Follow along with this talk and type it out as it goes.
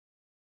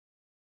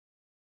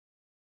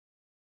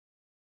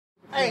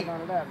Hey,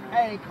 none of that, man.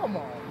 hey, come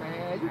on,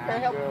 man. You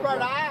can't help a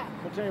brother out.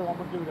 But tell you what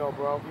I'm gonna do though,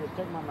 bro. Here,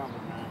 take my number,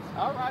 man.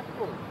 All right,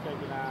 cool.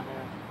 Take it down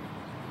there.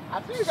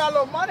 I see you got a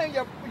little money in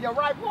your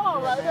right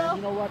palm right there.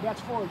 You know what?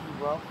 That's for you,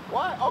 bro.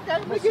 What? Okay,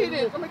 let me get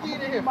this. Let me get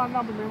this. My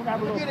number, man. We're gonna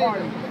have a little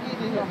party. Let me get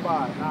this.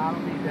 Nah, I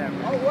don't need that,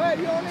 man. Oh, what?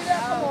 You don't need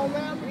that? Come on,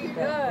 man. We good.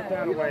 Put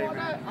that away,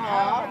 man.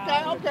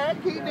 Okay.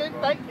 Keep this.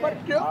 Thank you for the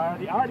tip.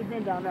 I already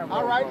been down that road.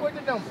 All right, bro. what's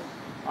the number?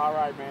 All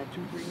right, man.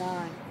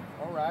 239.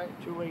 All right.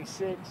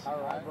 286. All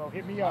right, bro.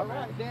 Hit me up, man.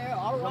 All right, Dan.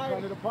 All right.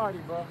 Come to the party,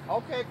 bro.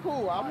 Okay,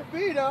 cool. I'm gonna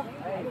be there.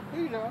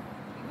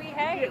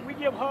 We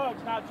give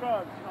hugs, not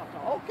drugs.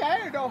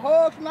 Okay, the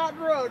hugs, not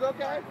drugs.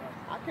 Okay.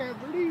 I can't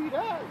believe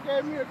that. He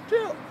gave me a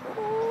tip.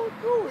 Oh,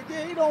 dude.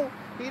 Yeah,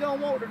 he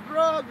don't want the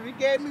drugs. He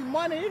gave me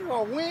money. It's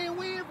a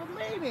win-win for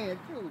me then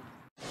too.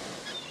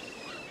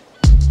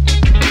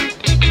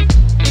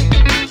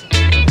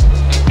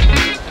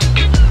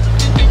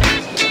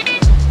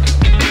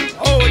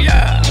 Oh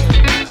yeah.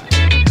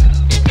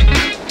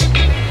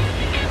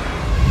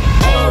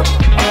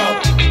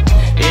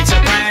 It's a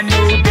brand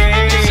new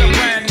day.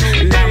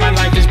 Now my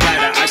life is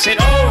brighter. I said,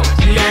 oh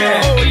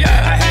yeah.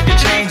 I had to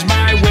change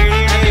my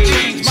ways.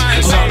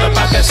 It's all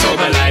about that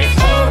sober life.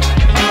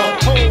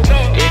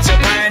 It's a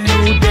brand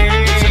new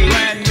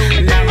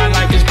day. Now my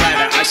life is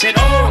brighter. I said,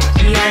 oh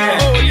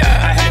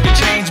yeah. I had to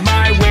change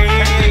my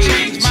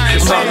ways.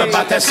 It's all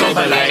about that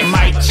sober life.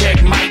 Mic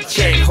check, mic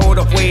check. Hold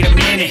up, wait a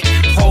minute.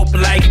 Hope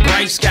like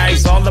bright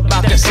skies, all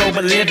about that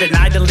sober living.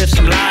 I done lived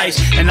some lies,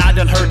 and I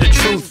done heard the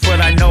truth. But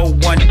I know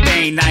one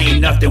thing, I ain't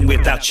nothing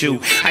without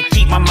you. I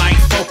keep my mind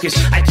focused,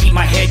 I keep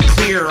my head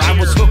clear. I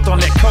was hooked on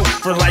that coke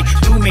for like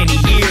too many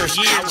years,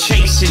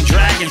 chasing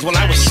dragons while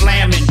I was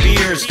slamming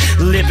beers,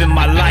 living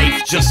my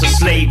life just a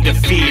slave to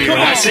fear.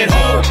 I said,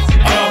 oh,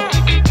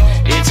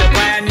 it's a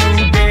brand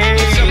new day.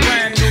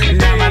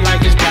 Now my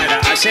life is brighter.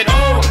 I said,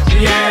 oh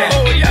yeah.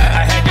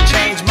 I had to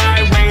change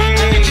my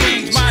ways.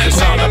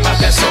 It's all about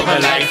that sober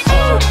life.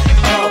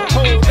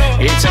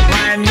 It's a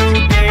brand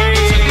new day.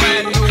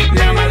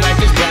 Now my life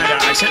is brighter.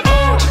 I said,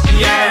 oh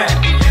yeah.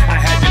 I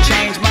had to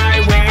change my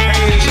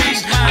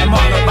ways. I'm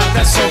all about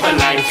that sober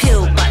life.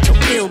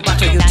 Pill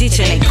bottle, your ditch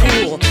ain't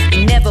cool.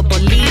 You never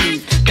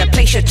believe the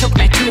place you took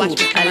me to.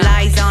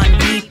 Lies on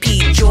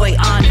repeat, joy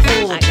on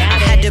hold. I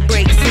had to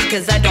break free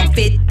cause I don't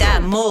fit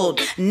that mold.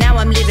 Now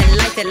I'm living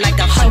life at like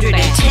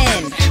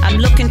 110. I'm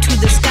looking to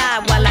the sky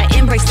while I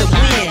embrace the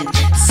wind.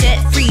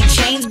 Set free,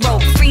 chains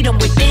broke, freedom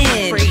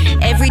within.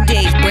 Every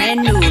day's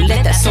brand new,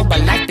 let that sober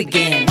life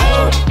begin.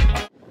 I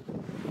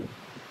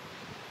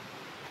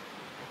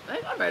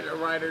think I made the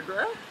right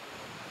address.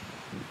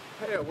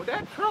 Hell, with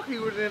that truck he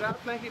was in, I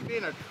think he'd be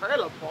in a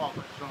trailer park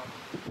or something.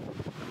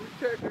 Let me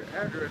check the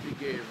address he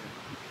gave me.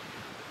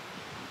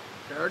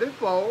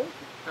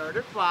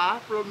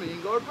 3435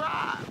 Flamingo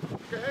Drive.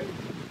 Okay?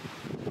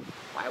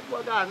 White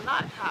boy got a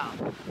nice house.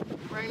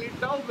 Ring this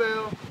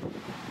doorbell.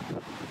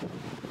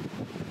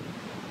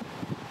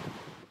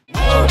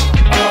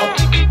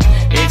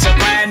 It's a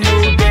brand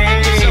new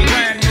day.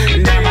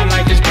 Now my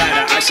life is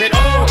brighter. I said,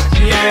 oh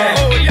yeah.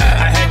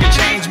 I had to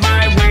change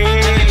my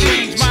ways.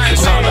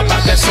 It's all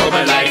about that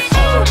sober life.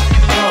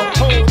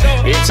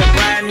 It's a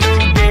brand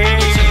new day.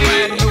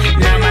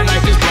 Now my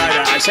life is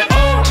brighter. I said,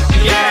 oh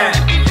yeah.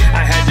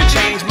 I had to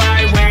change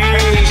my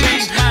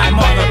ways. I'm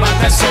all about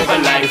that sober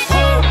life.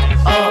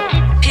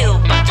 Pill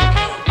bottle.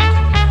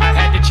 I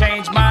had to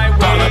change my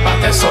ways. All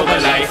about that sober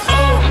life.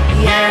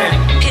 Yeah.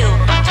 Pill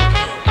bottle.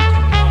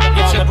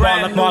 It's a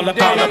brand new day. All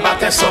about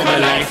that sober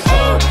life.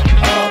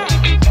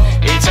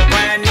 It's a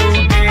brand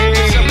new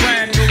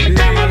day.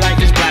 Now my life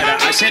is brighter.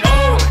 I said,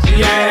 oh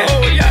yeah.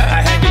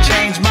 I had to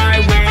change my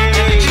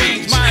ways.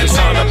 It's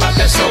all about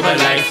that sober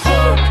life.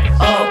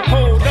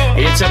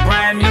 It's a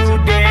brand new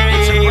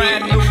day.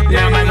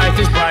 Now my life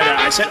is brighter.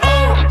 I said,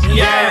 oh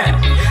yeah.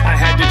 I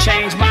had to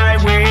change my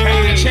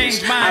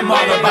ways. I'm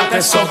all about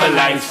that sober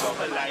life.